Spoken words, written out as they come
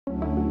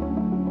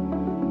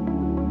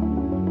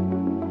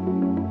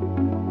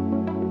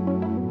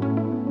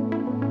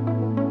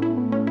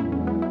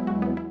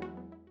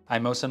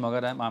I'm Mohsen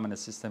Moghaddam. I'm an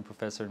assistant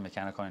professor in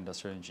mechanical and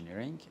industrial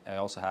engineering. I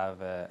also have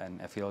an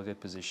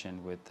affiliated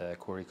position with the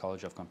Corey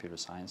College of Computer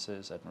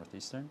Sciences at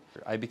Northeastern.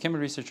 I became a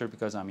researcher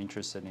because I'm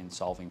interested in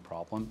solving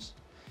problems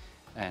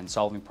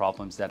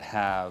that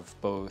have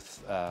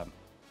both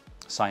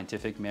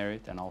scientific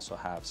merit and also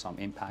have some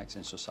impacts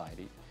in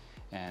society.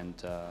 And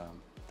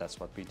that's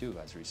what we do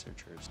as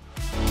researchers.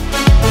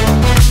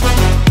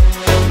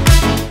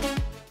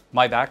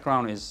 My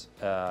background is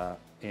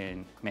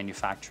in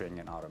manufacturing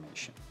and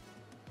automation.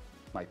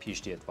 My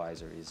PhD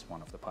advisor is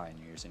one of the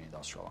pioneers in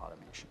industrial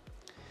automation.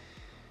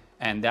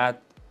 And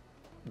that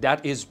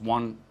is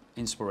one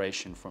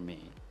inspiration for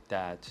me,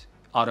 that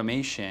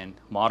automation,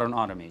 modern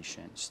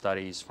automation,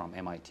 studies from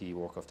MIT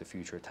Work of the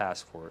Future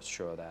Task Force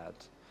show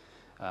that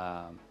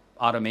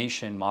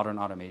modern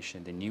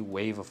automation, the new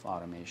wave of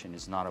automation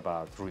is not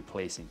about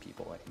replacing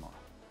people anymore.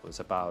 It was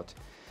about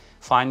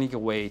finding a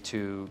way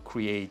to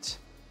create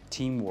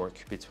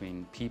teamwork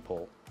between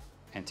people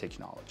and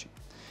technology.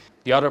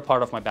 The other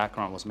part of my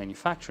background was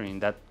manufacturing,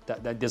 that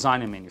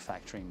design and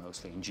manufacturing,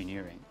 mostly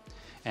engineering.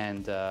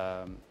 And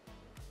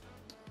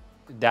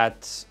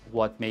that's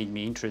what made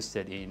me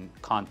interested in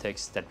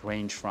contexts that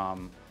range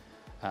from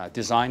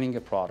designing a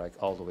product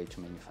all the way to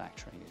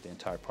manufacturing it, the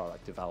entire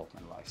product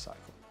development life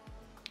cycle.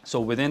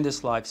 So within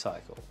this life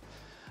cycle,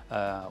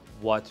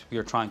 what we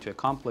are trying to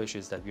accomplish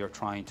is that we are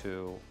trying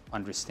to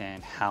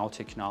understand how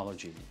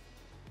technology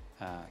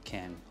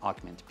can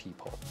augment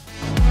people.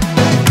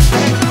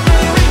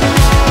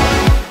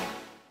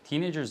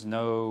 Teenagers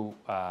know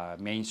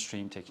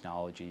mainstream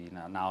technology.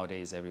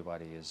 Nowadays,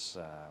 everybody is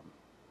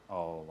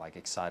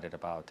excited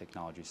about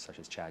technologies such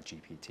as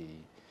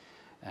ChatGPT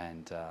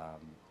and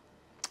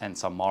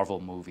some Marvel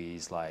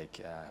movies.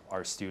 Like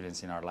our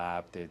students in our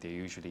lab, they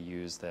usually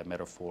use the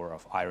metaphor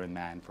of Iron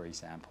Man, for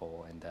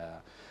example, and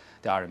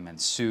the Iron Man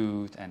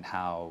suit and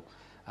how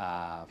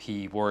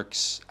he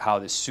works, how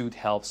the suit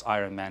helps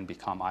Iron Man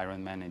become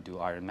Iron Man and do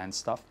Iron Man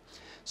stuff.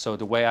 So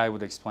the way I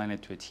would explain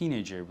it to a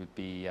teenager would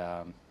be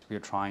we are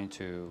trying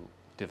to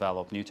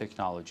develop new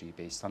technology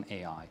based on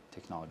AI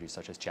technology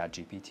such as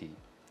ChatGPT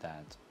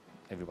that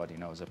everybody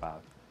knows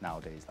about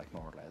nowadays, like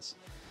more or less,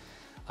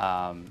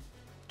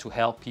 to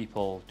help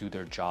people do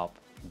their job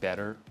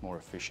better, more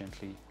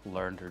efficiently,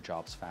 learn their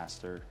jobs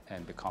faster,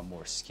 and become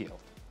more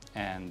skilled.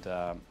 And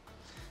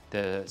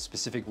the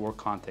specific work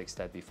contexts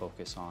that we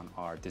focus on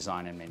are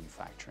design and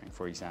manufacturing.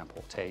 For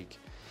example, take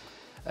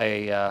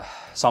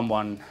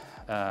someone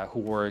who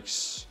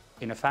works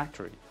in a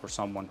factory, or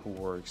someone who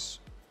works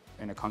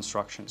in a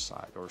construction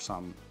site, or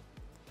some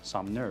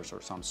nurse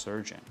or some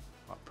surgeon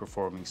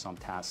performing some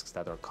tasks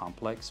that are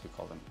complex. We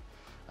call them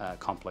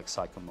complex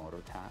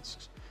psychomotor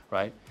tasks,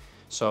 right?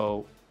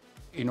 So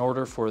in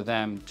order for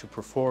them to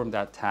perform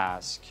that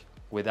task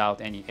without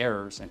any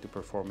errors and to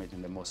perform it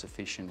in the most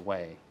efficient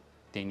way,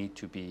 they need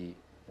to be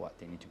what?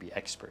 They need to be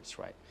experts,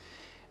 right?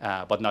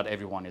 But not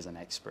everyone is an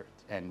expert,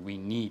 and we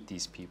need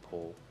these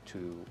people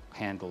to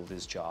handle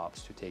these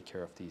jobs, to take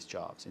care of these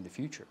jobs in the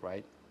future,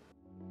 right?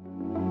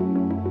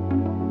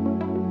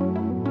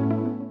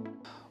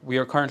 We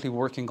are currently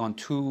working on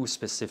two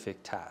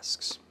specific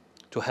tasks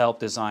to help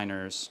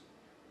designers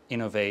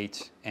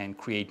innovate and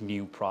create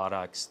new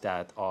products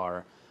that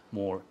are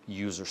more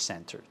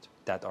user-centered,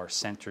 that are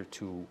centered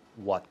to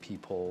what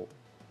people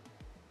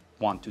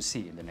want to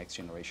see in the next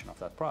generation of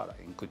that product.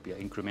 It could be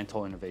an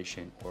incremental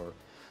innovation or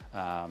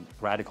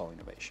radical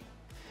innovation.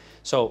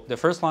 So the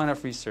first line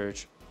of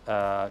research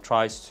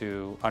tries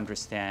to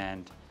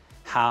understand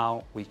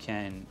how we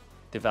can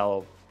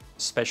develop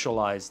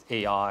specialized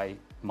AI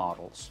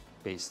models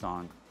based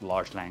on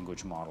large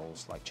language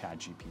models like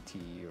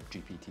ChatGPT or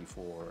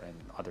GPT-4 and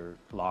other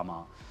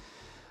Llama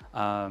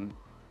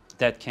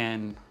that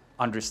can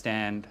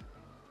understand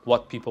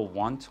what people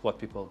want, what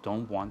people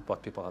don't want,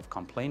 what people have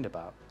complained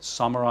about,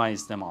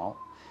 summarize them all,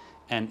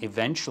 and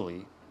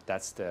eventually,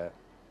 that's the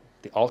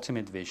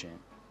ultimate vision,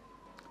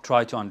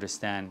 try to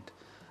understand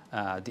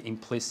the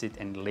implicit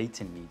and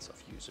latent needs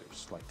of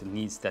users, like the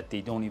needs that they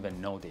don't even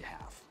know they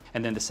have.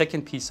 And then the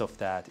second piece of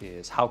that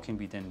is how can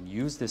we then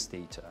use this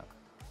data,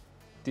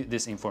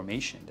 this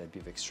information that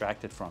we've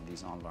extracted from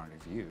these online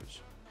reviews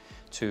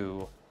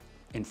to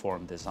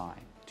inform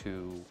design,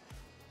 to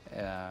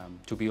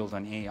build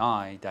an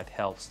AI that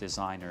helps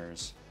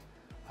designers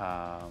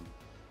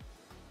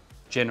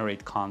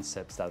generate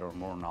concepts that are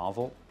more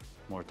novel,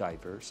 more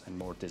diverse, and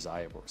more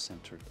desirable,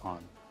 centered on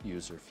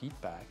user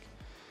feedback.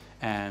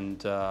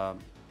 And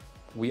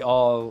we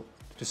all,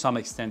 to some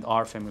extent,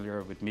 are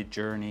familiar with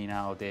Midjourney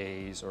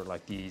nowadays, or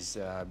like these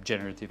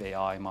generative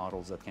AI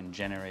models that can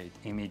generate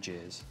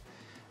images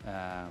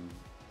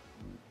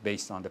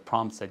based on the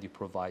prompts that you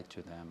provide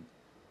to them.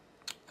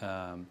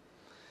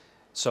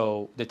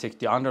 So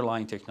the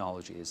underlying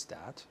technology is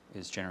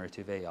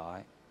generative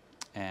AI,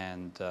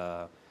 and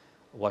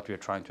what we're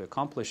trying to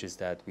accomplish is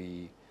that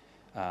we,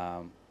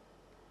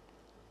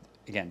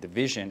 again, the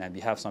vision, and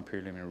we have some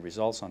preliminary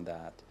results on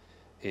that,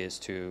 is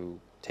to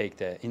take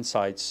the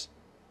insights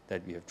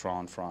that we have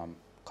drawn from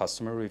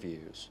customer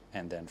reviews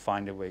and then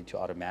find a way to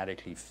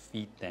automatically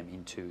feed them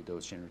into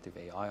those generative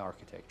AI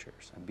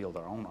architectures and build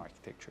our own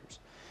architectures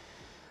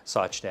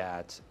such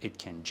that it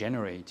can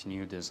generate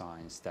new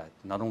designs that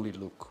not only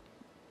look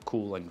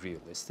cool and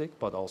realistic,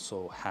 but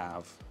also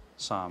have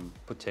some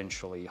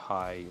potentially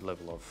high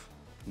level of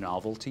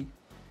novelty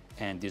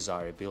and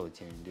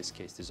desirability. In this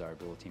case,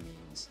 desirability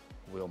means,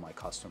 will my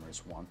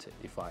customers want it?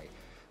 If I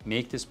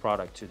make this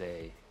product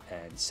today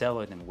and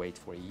sell it and wait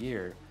for a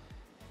year,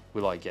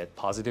 will I get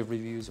positive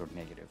reviews or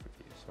negative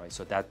reviews, right?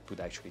 So that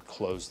would actually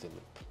close the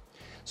loop.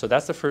 So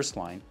that's the first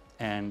line.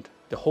 And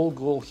the whole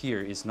goal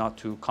here is not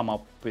to come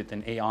up with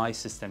an AI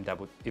system that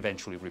would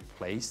eventually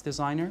replace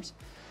designers,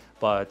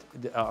 but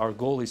our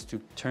goal is to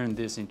turn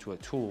this into a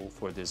tool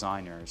for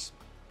designers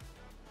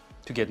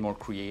to get more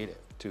creative,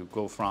 to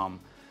go from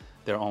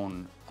their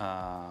own,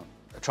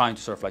 trying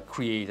to sort of like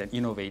create and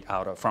innovate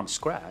from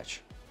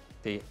scratch.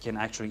 They can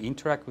actually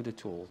interact with the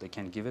tool, they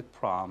can give it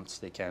prompts,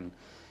 they can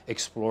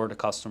explore the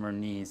customer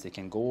needs, they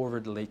can go over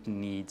the latent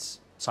needs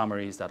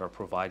summaries that are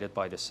provided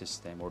by the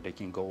system, or they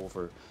can go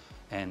over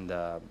and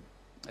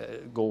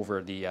go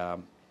over the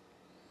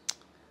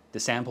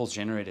samples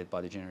generated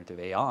by the generative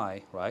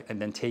AI, right?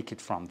 And then take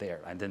it from there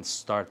and then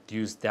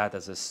use that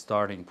as a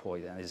starting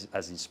point and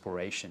as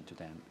inspiration to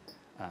then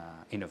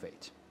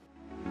innovate.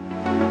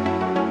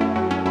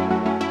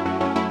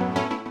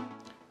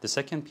 The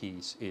second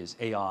piece is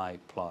AI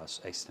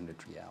plus extended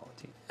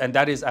reality. And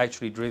that is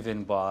actually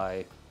driven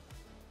by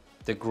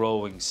the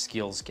growing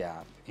skills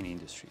gap in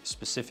industry,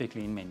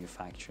 specifically in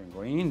manufacturing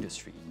or in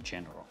industry in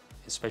general,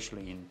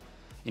 especially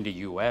in the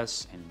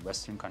US and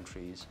Western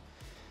countries,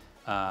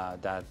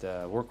 that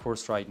the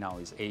workforce right now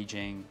is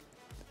aging.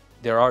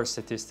 There are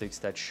statistics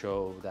that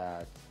show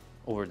that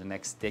over the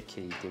next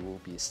decade, there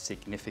will be a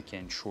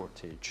significant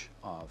shortage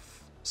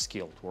of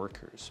skilled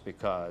workers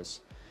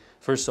because,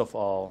 first of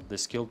all, the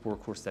skilled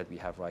workforce that we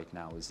have right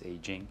now is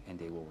aging and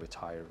they will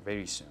retire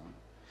very soon.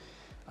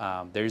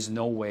 There is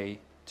no way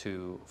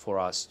for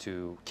us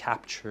to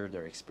capture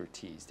their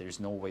expertise. There's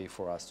no way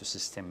for us to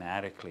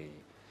systematically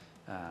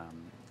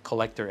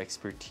collect their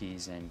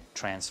expertise and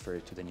transfer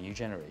it to the new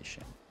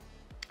generation.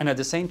 And at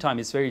the same time,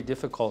 it's very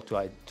difficult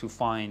to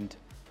find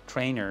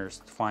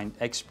trainers, to find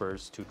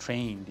experts to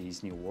train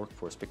these new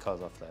workforce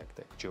because of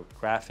the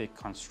geographic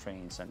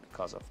constraints and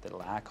because of the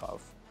lack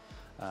of,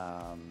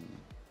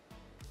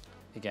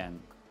 again,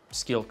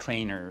 skilled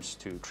trainers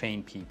to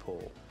train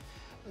people.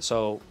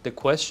 So the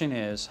question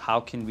is, how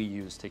can we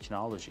use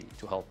technology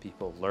to help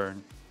people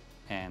learn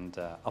and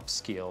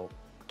upskill,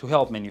 to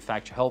help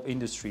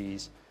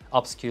industries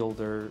upskill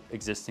their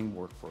existing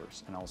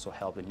workforce and also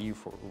help the new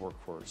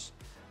workforce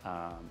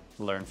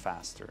learn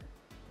faster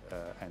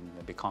and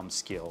become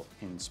skilled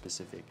in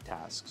specific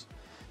tasks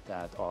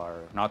that are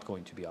not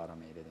going to be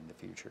automated in the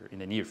future, in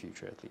the near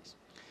future at least.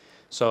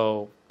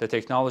 So the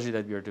technology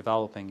that we are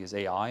developing is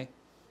AI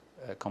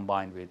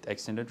combined with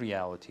extended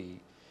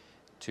reality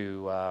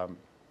to,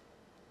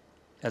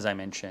 as I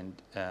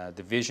mentioned,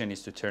 the vision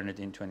is to turn it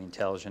into an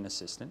intelligent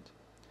assistant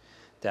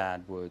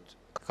that would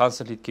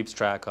constantly keeps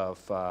track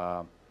of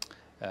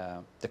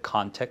the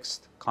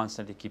context,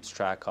 constantly keeps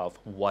track of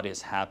what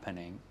is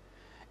happening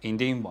in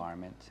the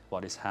environment,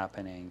 what is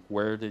happening,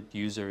 where the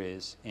user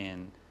is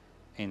in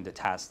the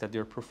task that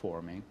they're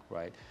performing,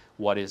 right?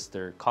 What is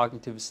their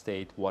cognitive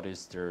state? What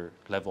is their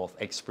level of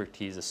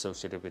expertise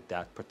associated with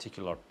that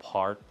particular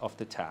part of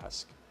the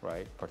task,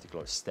 right?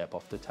 Particular step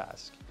of the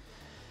task.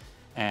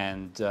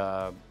 And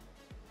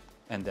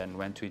then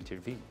when to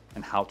intervene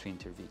and how to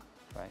intervene,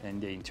 right?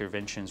 And the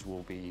interventions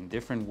will be in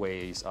different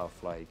ways of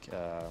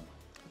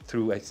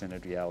through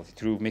extended reality,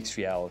 through mixed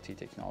reality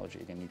technology.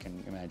 Again, you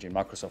can imagine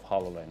Microsoft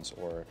HoloLens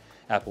or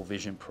Apple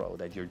Vision Pro,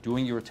 that you're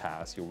doing your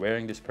task, you're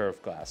wearing this pair of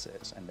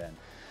glasses, and then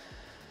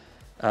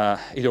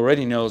it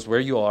already knows where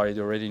you are, it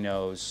already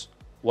knows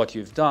what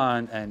you've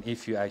done, and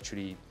if you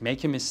actually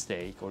make a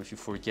mistake or if you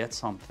forget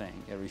something,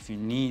 or if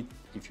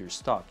you're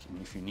stuck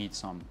and if you need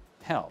some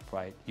help,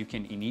 right, you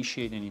can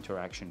initiate an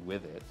interaction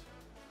with it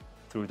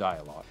through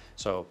dialogue.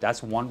 So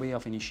that's one way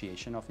of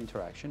initiation of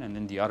interaction, and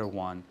then the other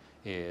one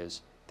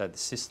is that the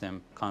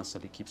system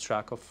constantly keeps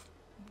track of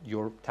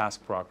your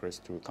task progress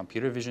through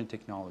computer vision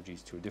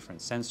technologies, through different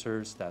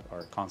sensors that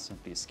are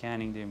constantly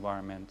scanning the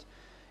environment.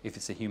 If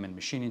it's a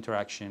human-machine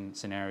interaction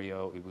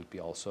scenario, it would be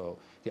also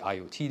the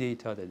IoT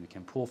data that we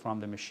can pull from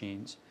the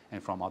machines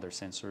and from other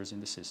sensors in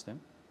the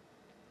system.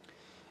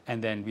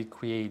 And then we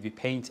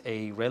paint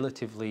a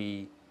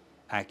relatively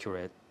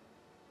accurate,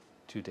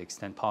 to the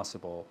extent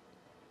possible,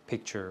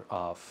 picture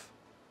of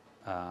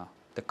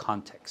the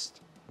context,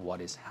 what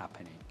is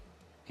happening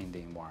in the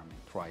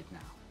environment right now,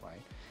 right?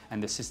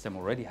 And the system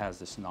already has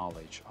this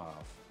knowledge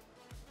of,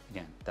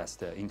 again, that's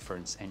the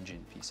inference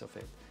engine piece of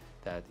it,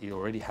 that it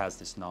already has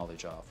this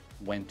knowledge of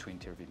when to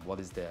intervene,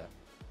 what is the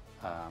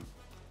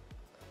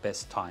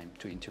best time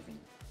to intervene,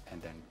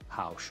 and then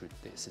how should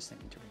the system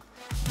intervene.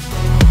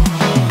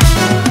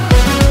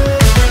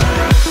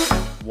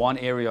 One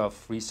area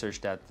of research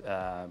that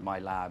my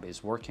lab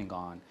is working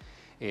on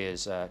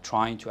is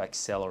trying to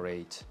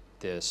accelerate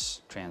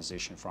this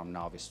transition from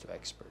novice to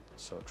expert.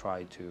 So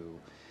try to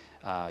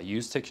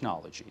use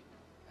technology,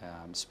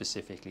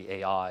 specifically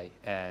AI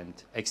and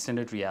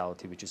extended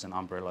reality, which is an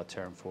umbrella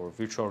term for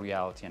virtual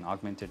reality and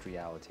augmented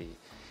reality.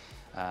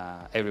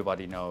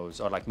 Everybody knows,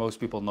 or like most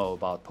people know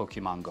about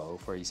Pokemon Go,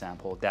 for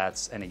example.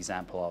 That's an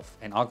example of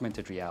an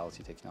augmented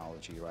reality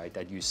technology, right?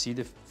 That you see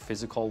the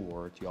physical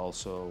world, you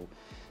also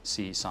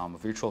see some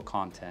virtual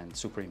content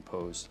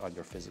superimposed on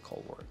your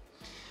physical world.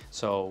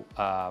 So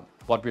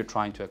what we're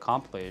trying to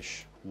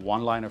accomplish,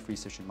 one line of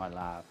research in my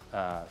lab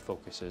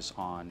focuses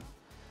on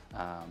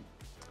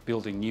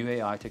building new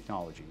AI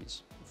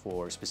technologies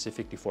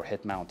specifically for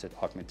head-mounted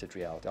augmented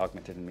reality,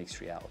 augmented and mixed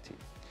reality.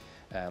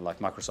 Like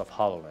Microsoft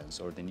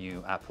HoloLens or the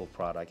new Apple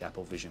product,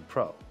 Apple Vision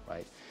Pro,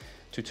 right?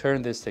 To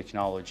turn this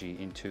technology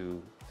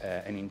into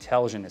an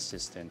intelligent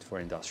assistant for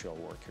industrial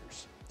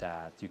workers.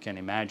 That you can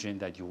imagine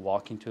that you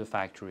walk into a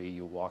factory,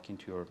 you walk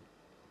into your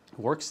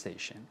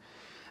workstation,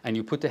 and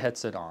you put the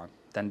headset on,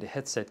 then the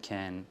headset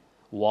can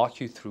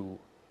walk you through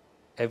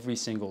every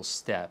single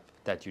step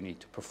that you need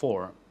to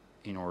perform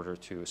in order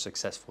to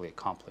successfully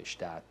accomplish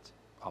that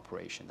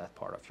operation, that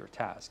part of your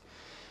task.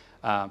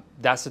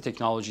 That's the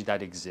technology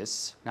that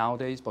exists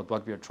nowadays, but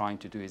what we are trying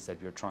to do is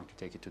that we are trying to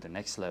take it to the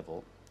next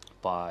level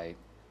by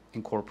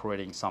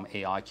incorporating some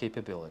AI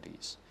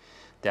capabilities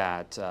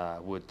that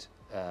would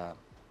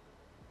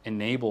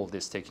enable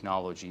this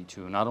technology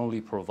to not only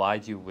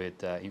provide you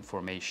with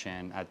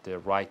information at the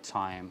right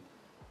time,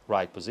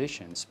 right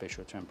position,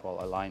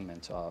 spatiotemporal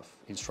alignment of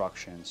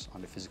instructions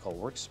on the physical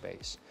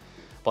workspace,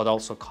 but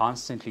also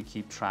constantly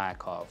keep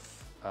track of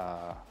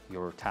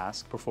your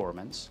task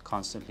performance,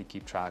 constantly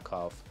keep track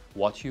of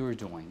what you're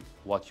doing,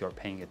 what you're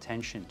paying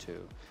attention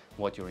to,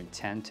 what your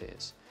intent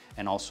is,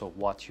 and also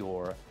what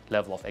your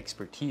level of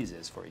expertise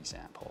is, for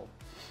example,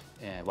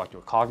 and what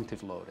your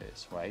cognitive load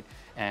is, right?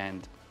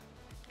 And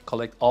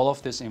collect all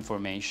of this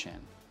information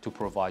to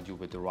provide you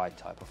with the right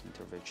type of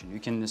intervention. You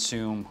can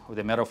assume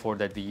the metaphor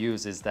that we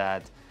use is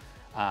that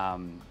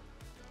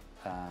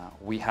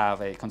we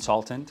have a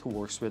consultant who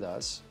works with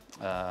us,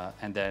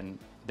 and then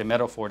the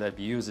metaphor that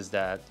we use is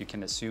that you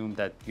can assume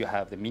that you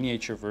have the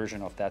miniature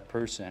version of that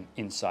person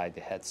inside the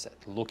headset,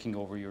 looking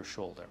over your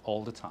shoulder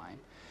all the time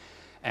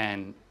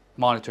and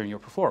monitoring your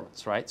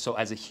performance, right? So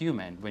as a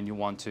human, when you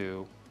want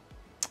to,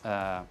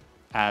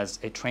 as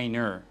a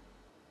trainer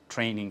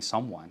training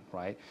someone,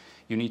 right,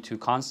 you need to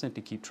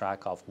constantly keep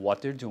track of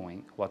what they're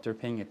doing, what they're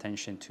paying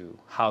attention to,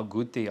 how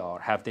good they are,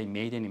 have they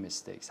made any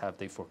mistakes, have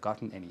they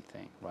forgotten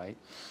anything, right?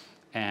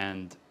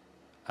 And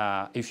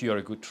if you're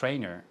a good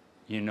trainer,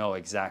 you know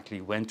exactly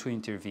when to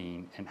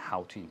intervene and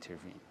how to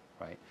intervene,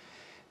 right?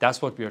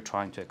 That's what we are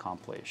trying to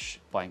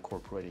accomplish by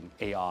incorporating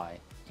AI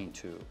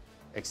into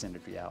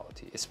extended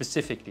reality.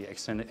 Specifically,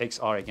 extended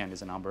XR, again,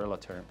 is an umbrella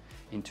term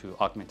into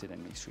augmented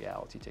and mixed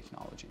reality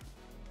technology.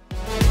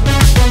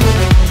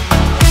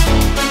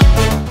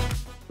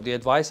 The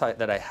advice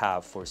that I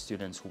have for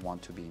students who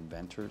want to be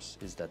inventors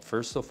is that,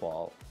 first of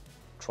all,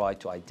 try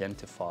to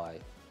identify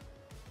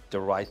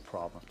the right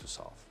problem to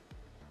solve.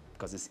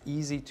 Because it's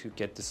easy to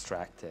get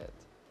distracted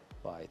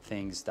by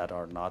things that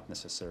are not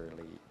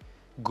necessarily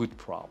good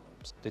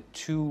problems. The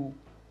two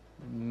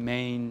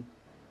main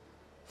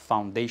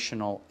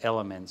foundational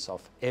elements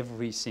of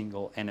every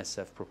single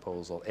NSF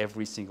proposal,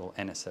 every single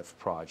NSF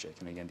project,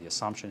 and again, the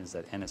assumption is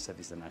that NSF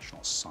is the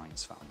National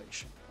Science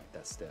Foundation. Right?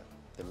 That's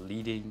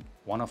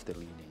one of the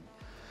leading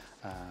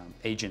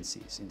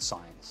agencies in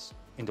science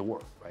in the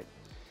world, right?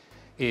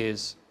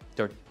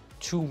 There are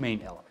two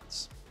main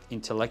elements: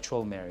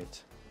 intellectual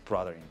merit,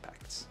 broader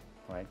impacts,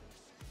 right?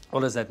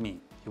 What does that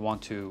mean? You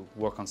want to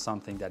work on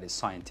something that is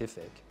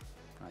scientific,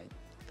 right?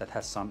 That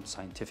has some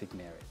scientific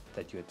merit,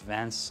 that you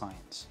advance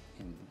science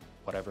in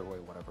whatever way,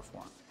 whatever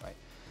form, right?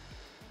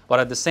 But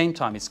at the same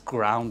time, it's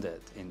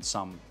grounded in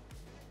some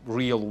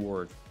real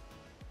world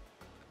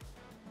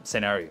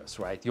scenarios,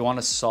 right? You want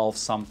to solve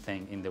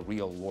something in the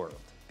real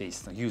world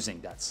based on using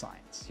that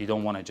science. You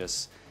don't want to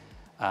just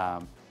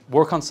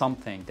work on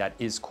something that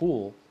is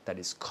cool, that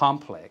is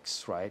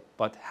complex, right?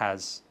 But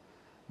has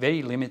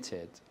very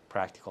limited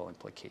practical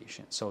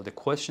implications. So the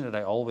question that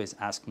I always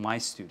ask my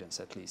students,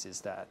 at least,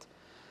 is that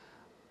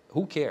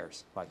who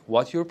cares? Like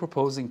what you're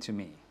proposing to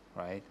me,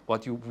 right?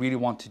 What you really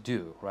want to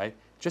do, right?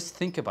 Just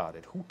think about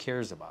it. Who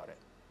cares about it?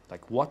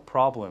 Like what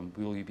problem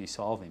will you be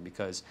solving?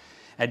 Because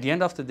at the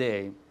end of the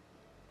day,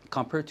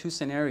 compare two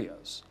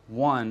scenarios.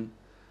 One,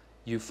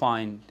 you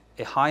find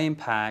a high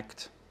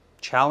impact,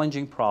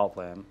 challenging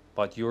problem,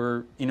 but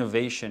your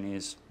innovation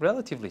is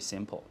relatively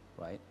simple,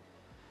 right?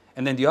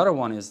 And then the other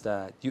one is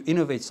that you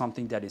innovate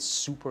something that is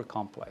super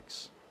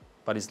complex,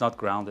 but it's not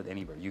grounded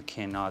anywhere. You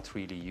cannot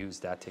really use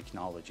that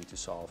technology to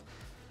solve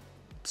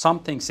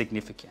something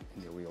significant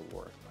in the real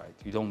world, right?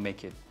 You don't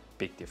make a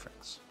big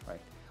difference,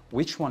 right?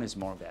 Which one is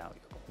more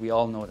valuable? We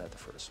all know that the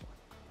first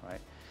one,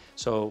 right?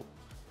 So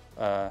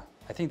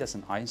I think that's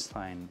an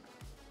Einstein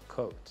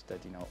quote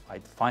that, you know,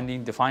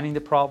 defining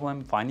the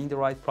problem, finding the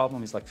right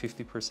problem is like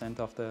 50%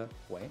 of the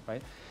way,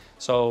 right?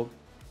 So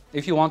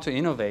if you want to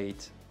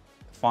innovate,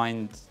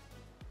 find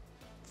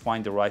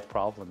find the right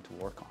problem to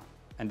work on.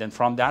 And then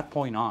from that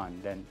point on,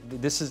 then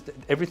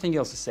everything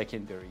else is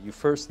secondary. You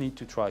first need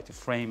to try to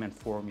frame and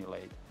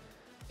formulate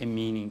a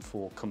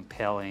meaningful,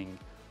 compelling,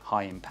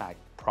 high-impact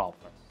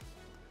problem.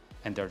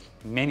 And there are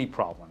many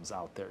problems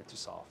out there to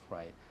solve,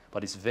 right?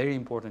 But it's very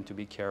important to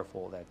be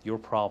careful that your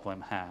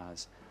problem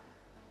has,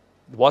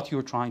 what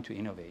you're trying to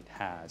innovate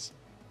has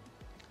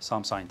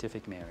some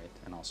scientific merit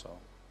and also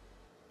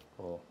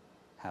will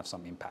have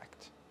some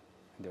impact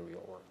in the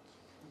real world.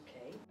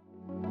 Okay.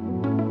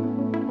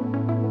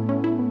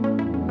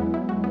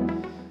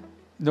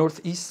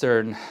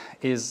 Northeastern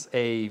is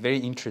a very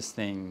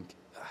interesting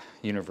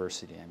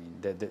university. I mean,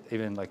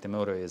 even like the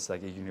motto is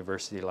like a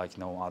university like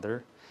no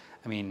other.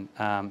 I mean,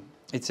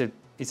 it's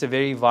a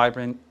very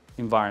vibrant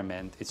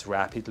environment. It's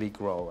rapidly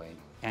growing,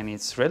 and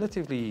it's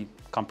relatively,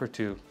 compared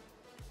to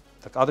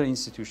like other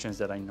institutions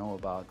that I know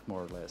about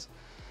more or less,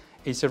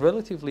 it's a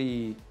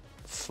relatively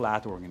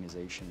flat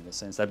organization in the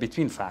sense that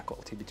between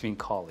faculty, between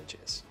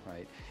colleges,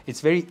 right? It's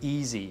very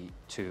easy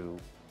to,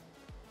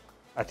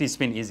 at least it's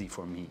been easy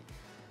for me,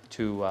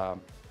 to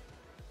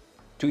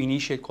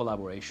initiate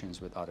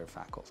collaborations with other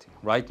faculty.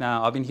 Right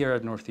now, I've been here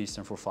at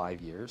Northeastern for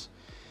 5 years,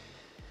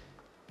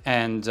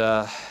 and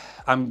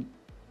I'm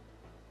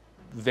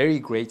very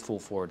grateful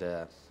for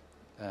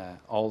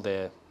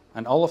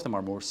all of them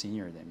are more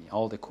senior than me,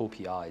 all the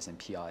co-PIs and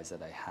PIs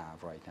that I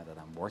have right now that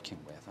I'm working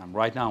with.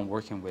 Right now I'm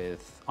working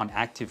with, on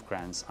active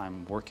grants,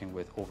 I'm working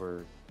with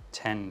over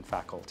 10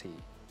 faculty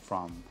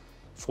from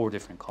 4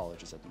 different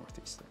colleges at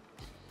Northeastern.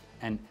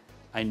 And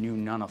I knew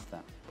none of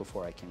them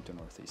before I came to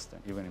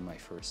Northeastern, even in my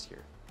first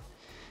year.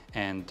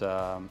 And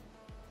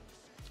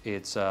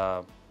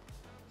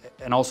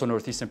and also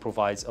Northeastern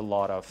provides a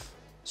lot of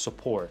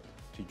support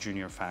to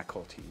junior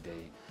faculty.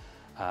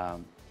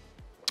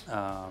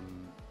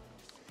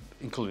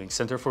 Including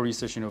Center for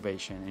Research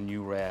Innovation, and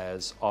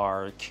URES,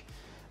 ARC,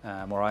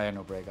 Mariah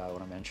Nobrega, I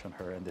want to mention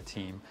her and the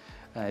team.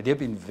 They've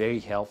been very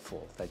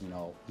helpful that, you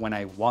know, when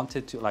I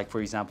wanted to, like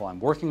for example, I'm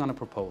working on a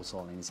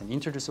proposal and it's an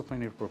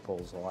interdisciplinary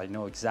proposal. I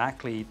know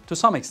exactly, to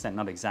some extent,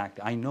 not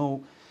exactly, I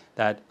know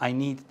that I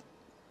need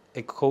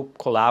a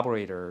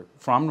collaborator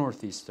from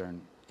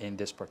Northeastern in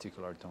this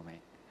particular domain.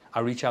 I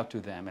reach out to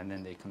them and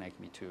then they connect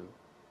me to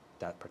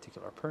that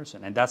particular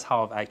person. And that's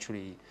how I've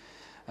actually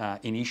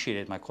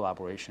initiated my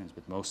collaborations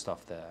with most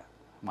of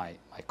my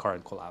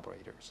current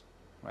collaborators,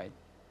 right?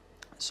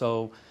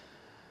 So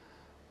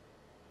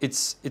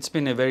it's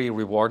been a very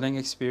rewarding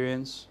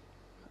experience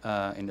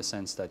in the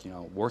sense that, you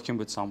know, working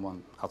with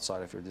someone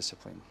outside of your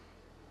discipline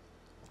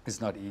is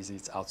not easy.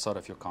 It's outside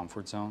of your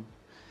comfort zone.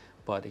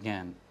 But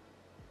again,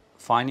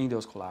 finding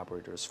those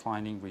collaborators,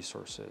 finding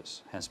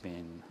resources has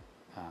been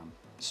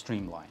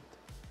streamlined,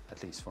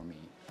 at least for me.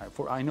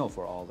 I know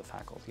for all the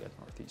faculty at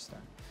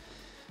Northeastern.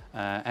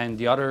 And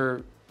the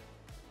other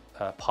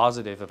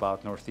positive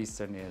about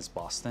Northeastern is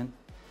Boston.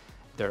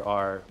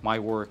 My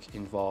work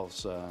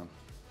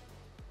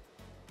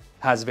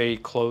has very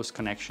close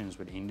connections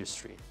with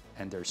industry,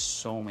 and there's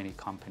so many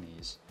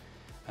companies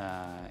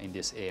in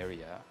this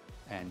area,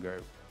 and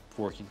we're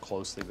working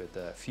closely with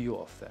a few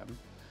of them,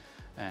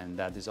 and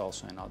that is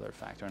also another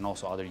factor, and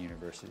also other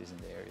universities in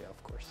the area,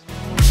 of course.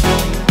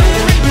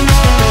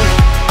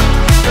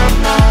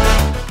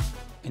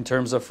 In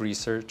terms of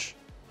research,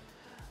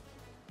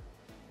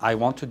 I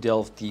want to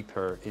delve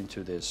deeper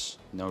into this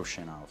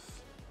notion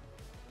of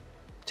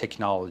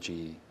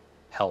technology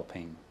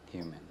helping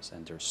humans,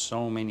 and there's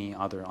so many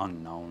other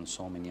unknowns,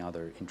 so many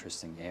other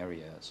interesting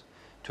areas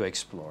to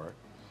explore.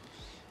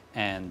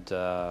 And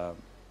the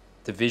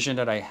vision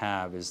that I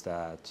have is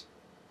that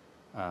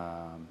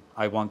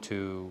I want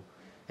to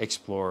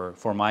explore,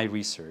 for my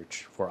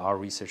research, for our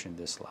research in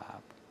this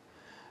lab,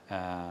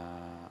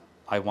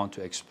 I want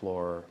to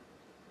explore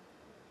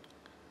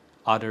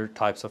other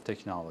types of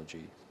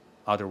technology,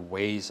 other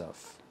ways of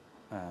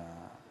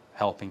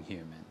helping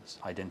humans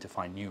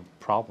identify new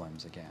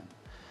problems again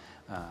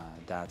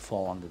that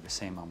fall under the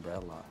same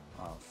umbrella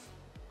of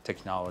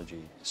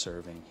technology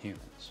serving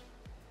humans.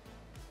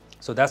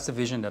 So that's the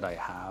vision that I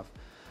have,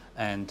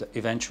 and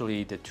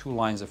eventually the 2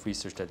 lines of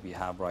research that we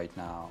have right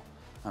now,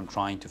 I'm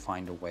trying to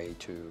find a way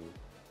to,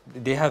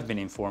 they have been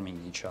informing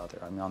each other.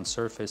 I mean, on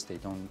surface they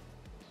don't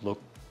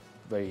look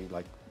very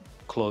like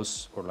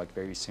close or like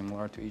very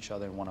similar to each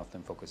other. One of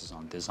them focuses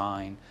on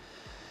design,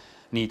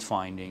 need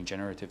finding,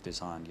 generative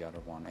design. The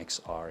other one,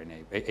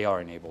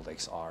 AR-enabled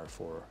XR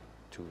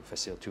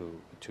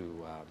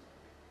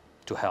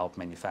to help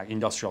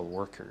industrial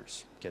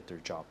workers get their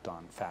job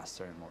done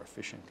faster and more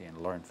efficiently and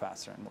learn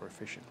faster and more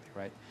efficiently,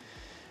 right?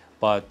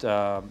 But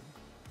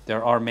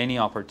there are many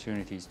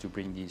opportunities to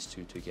bring these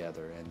 2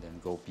 together and then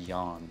go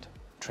beyond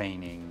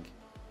training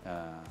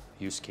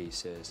use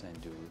cases and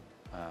do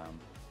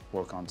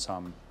work on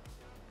some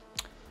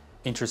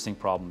interesting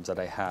problems that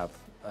I have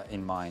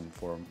in mind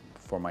for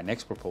my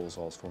next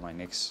proposals, for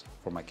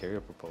my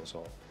career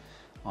proposal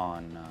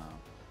on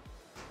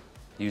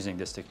using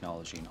this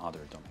technology in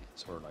other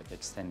domains, or like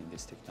extending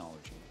this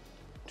technology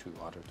to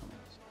other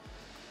domains.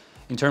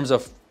 In terms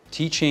of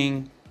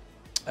teaching,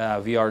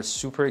 We are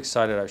super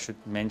excited. I should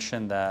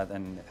mention that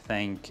and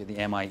thank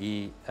the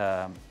MIE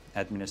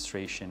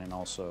administration and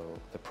also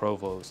the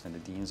provost and the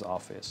dean's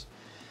office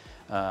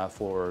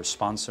for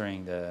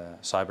sponsoring the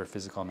cyber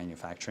physical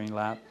manufacturing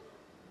lab.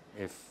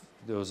 If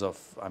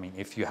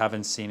you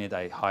haven't seen it,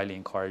 I highly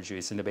encourage you.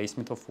 It's in the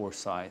basement of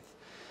Forsyth.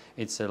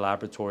 It's a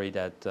laboratory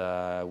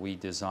that we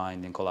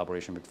designed in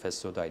collaboration with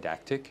Festo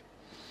Didactic.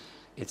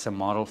 It's a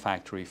model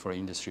factory for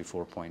Industry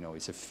 4.0.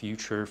 It's a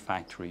future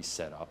factory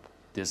setup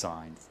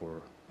designed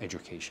for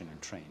education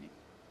and training.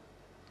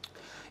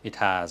 It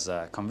has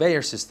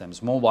conveyor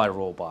systems, mobile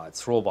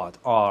robots, robot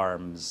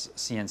arms,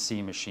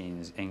 CNC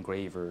machines,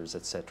 engravers,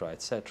 etc.,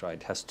 etc.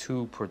 It has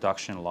 2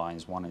 production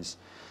lines. One is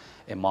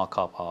a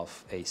mock-up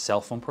of a cell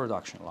phone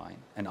production line,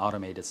 an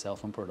automated cell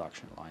phone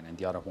production line, and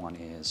the other one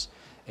is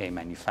a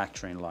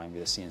manufacturing line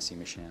with a CNC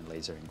machine and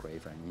laser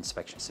engraver and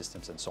inspection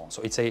systems and so on.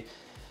 So it's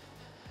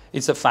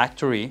a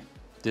factory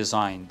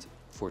designed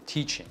for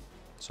teaching.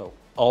 So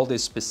all the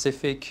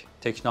specific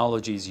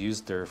technologies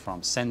used there,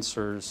 from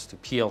sensors to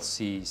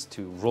PLCs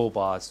to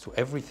robots to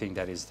everything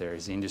that is there,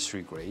 is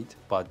industry grade,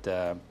 but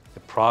the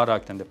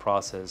product and the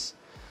process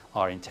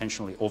are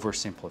intentionally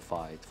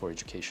oversimplified for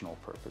educational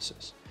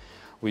purposes.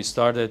 We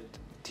started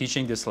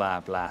teaching this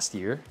lab last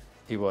year.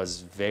 We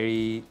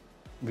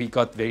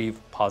got very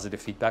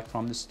positive feedback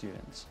from the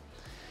students,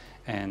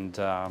 and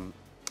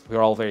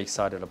we're all very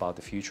excited about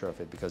the future of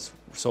it, because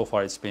so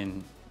far it's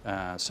been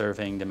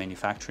serving the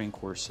manufacturing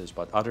courses,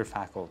 but other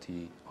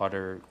faculty,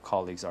 other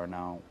colleagues are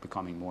now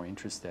becoming more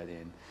interested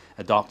in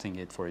adopting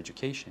it for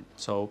education.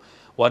 So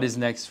what is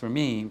next for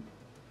me?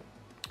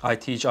 I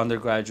teach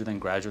undergraduate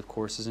and graduate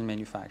courses in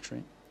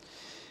manufacturing,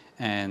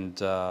 and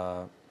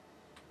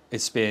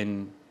it's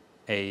been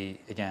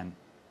again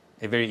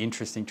a very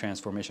interesting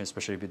transformation,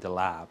 especially with the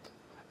lab,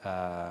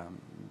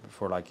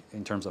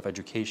 in terms of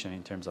education,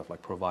 in terms of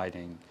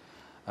providing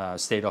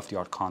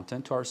state-of-the-art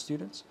content to our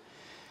students.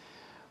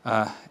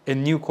 A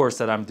new course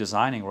that I'm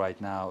designing right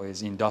now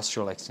is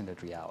industrial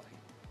extended reality.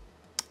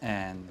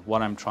 And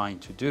what I'm trying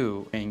to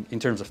do in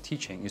terms of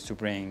teaching is to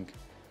bring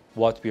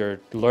what we are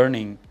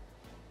learning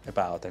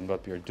about and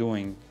what we are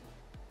doing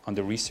on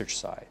the research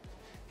side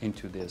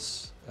into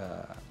this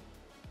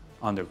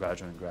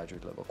undergraduate and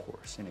graduate level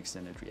course in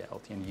extended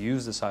reality, and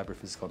use the cyber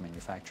physical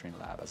manufacturing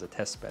lab as a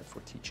test bed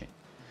for teaching.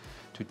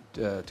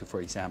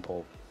 For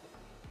example,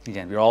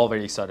 again, we're all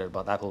very excited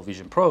about Apple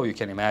Vision Pro. You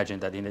can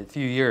imagine that in a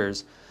few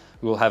years,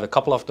 we will have a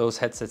couple of those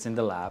headsets in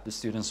the lab. The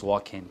students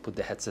walk in, put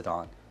the headset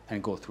on,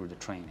 and go through the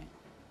training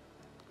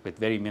with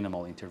very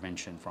minimal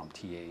intervention from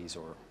TAs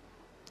or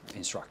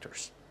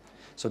instructors.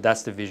 So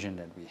that's the vision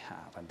that we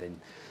have. And then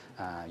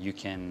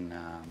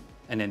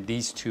and then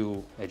these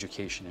two,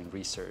 education and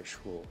research,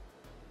 will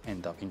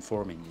end up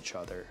informing each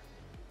other,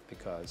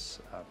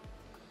 because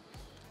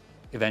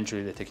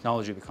eventually the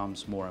technology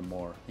becomes more and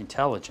more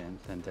intelligent,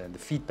 and then the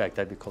feedback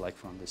that we collect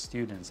from the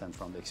students and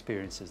from the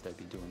experiences that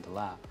we do in the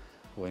lab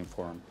will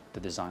inform the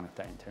design of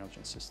that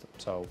intelligence system.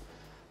 So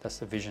that's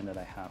the vision that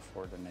I have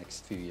for the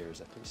next few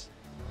years at least.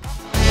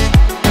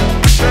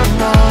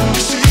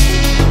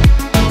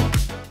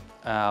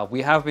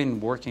 We have been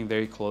working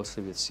very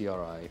closely with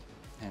CRI,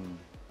 and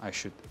I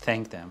should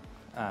thank them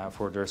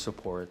for their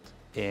support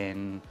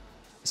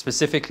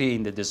specifically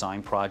in the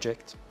design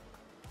project.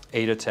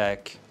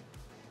 AdaTech,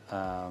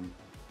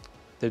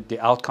 the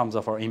outcomes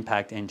of our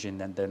impact engine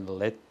that then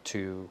led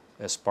to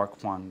a Spark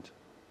Fund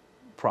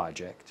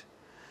project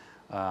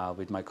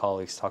with my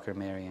colleagues Tucker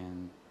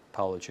Marion,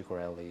 Paolo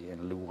Ciccarelli,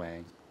 and Lou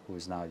Wang, who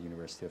is now at the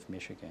University of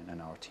Michigan,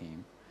 and our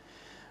team.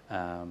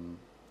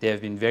 They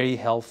have been very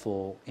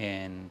helpful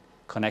in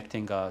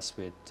connecting us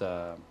with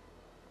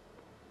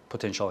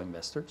potential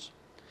investors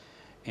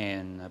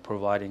and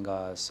providing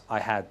us. I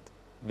had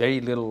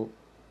very little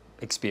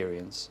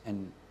experience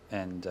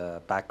and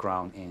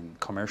background in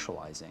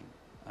commercializing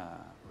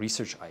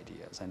research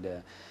ideas. And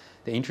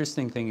the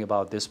interesting thing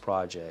about this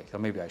project, or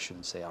maybe I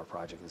shouldn't say our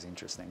project is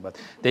interesting, but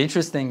the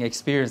interesting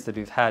experience that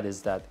we've had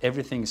is that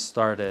everything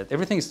started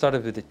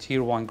with a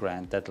Tier 1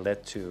 grant that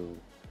led to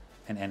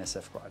an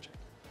NSF project.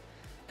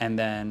 And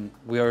then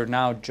we are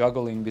now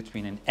juggling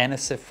between an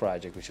NSF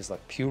project, which is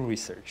like pure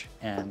research,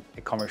 and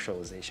a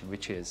commercialization,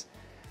 which is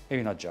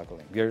maybe not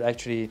juggling. We are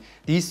actually,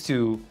 these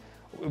two,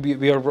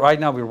 right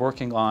now we're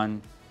working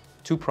on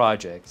 2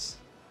 projects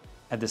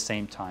at the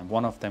same time.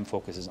 One of them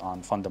focuses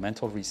on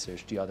fundamental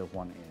research, the other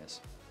one is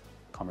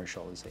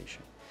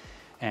commercialization.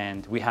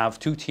 And we have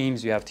 2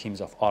 teams. We have teams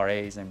of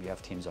RAs and we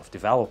have teams of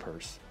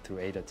developers through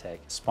AdaTech,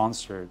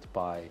 sponsored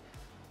by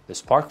the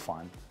Spark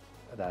Fund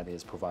that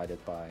is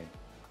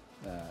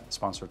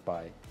sponsored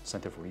by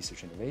Center for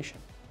Research Innovation.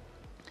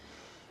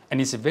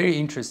 And it's a very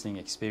interesting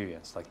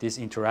experience, like these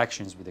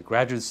interactions with the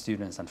graduate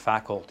students and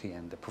faculty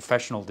and the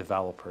professional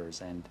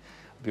developers. And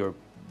we're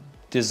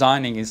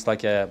designing is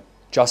like a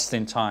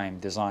just-in-time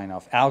design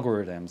of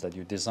algorithms that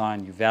you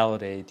design, you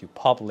validate, you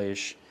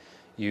publish,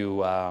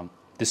 you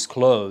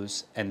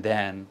disclose, and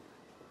then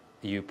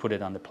you put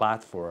it on the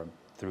platform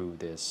through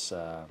this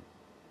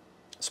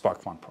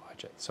Spark Fund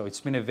project. So it's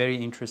been a very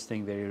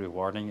interesting, very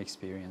rewarding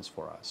experience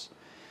for us.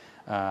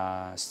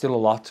 Still a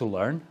lot to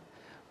learn,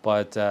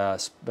 but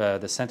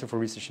the Center for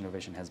Research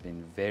Innovation has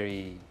been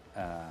very,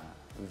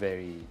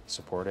 very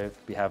supportive.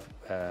 We have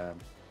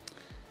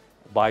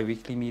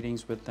bi-weekly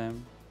meetings with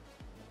them.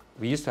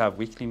 We used to have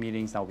weekly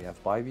meetings, now we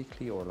have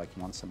bi-weekly or like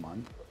once a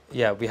month.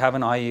 Yeah, we have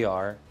an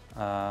IER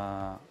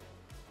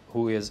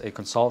who is a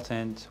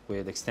consultant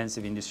with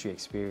extensive industry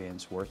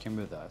experience working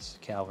with us.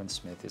 Calvin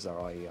Smith is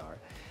our IER.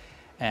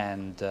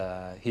 And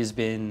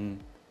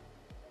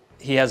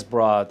he has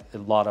brought a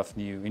lot of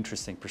new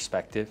interesting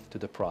perspective to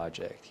the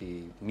project.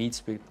 He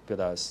meets with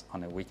us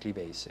on a weekly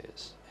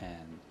basis,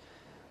 and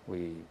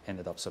we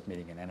ended up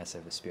submitting an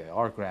NSF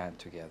SBIR grant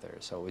together.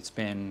 So it's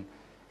been,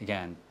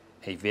 again,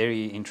 a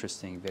very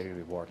interesting, very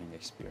rewarding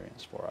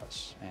experience for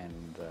us.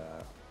 And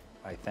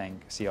I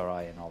thank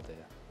CRI and all the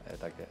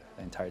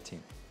entire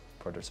team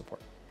for their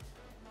support.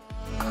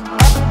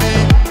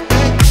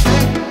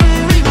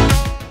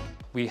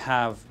 We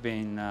have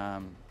been,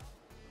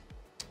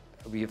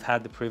 we've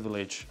had the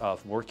privilege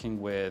of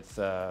working with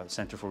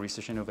Center for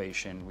Research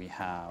Innovation. We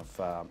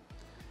have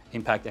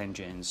impact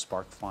engines,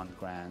 Spark Fund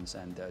grants,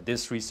 and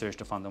this research,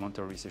 the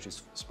fundamental research,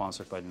 is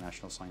sponsored by the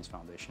National Science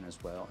Foundation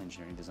as well,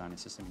 Engineering Design and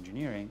System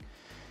Engineering.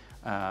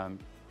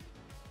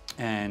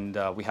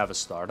 We have a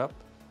startup.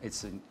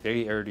 It's in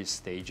very early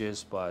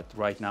stages, but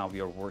right now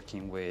we are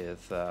working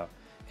with a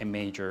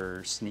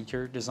major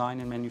sneaker design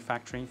and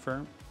manufacturing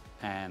firm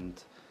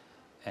and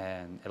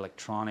an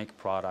electronic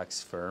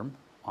products firm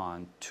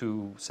on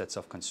 2 sets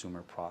of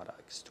consumer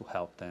products to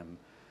help them.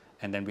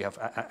 And then we have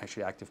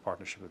actually active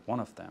partnership with one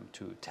of them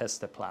to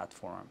test the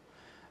platform.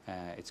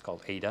 It's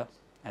called ADA,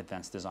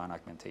 Advanced Design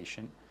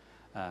Augmentation,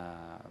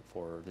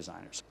 for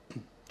designers.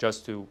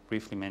 Just to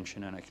briefly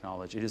mention and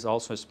acknowledge, it is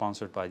also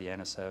sponsored by the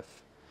NSF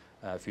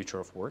Future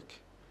of Work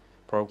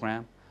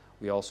program.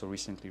 We also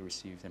recently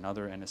received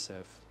another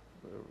NSF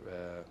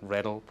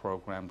REDL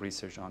program,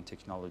 Research on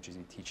Technologies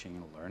in Teaching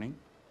and Learning.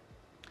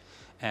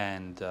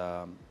 And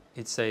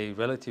it's a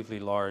relatively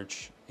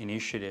large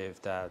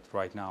initiative that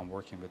right now I'm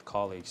working with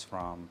colleagues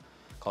from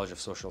College of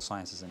Social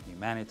Sciences and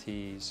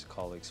Humanities,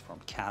 colleagues from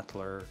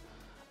Cattler,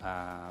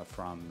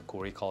 from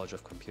Gori College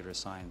of Computer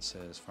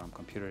Sciences, from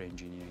Computer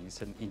Engineering.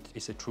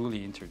 It's a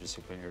truly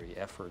interdisciplinary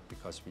effort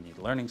because we need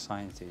learning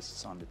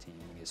scientists on the team,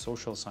 we need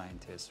social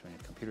scientists, we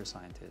need computer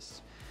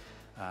scientists,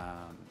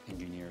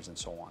 engineers, and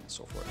so on and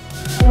so forth.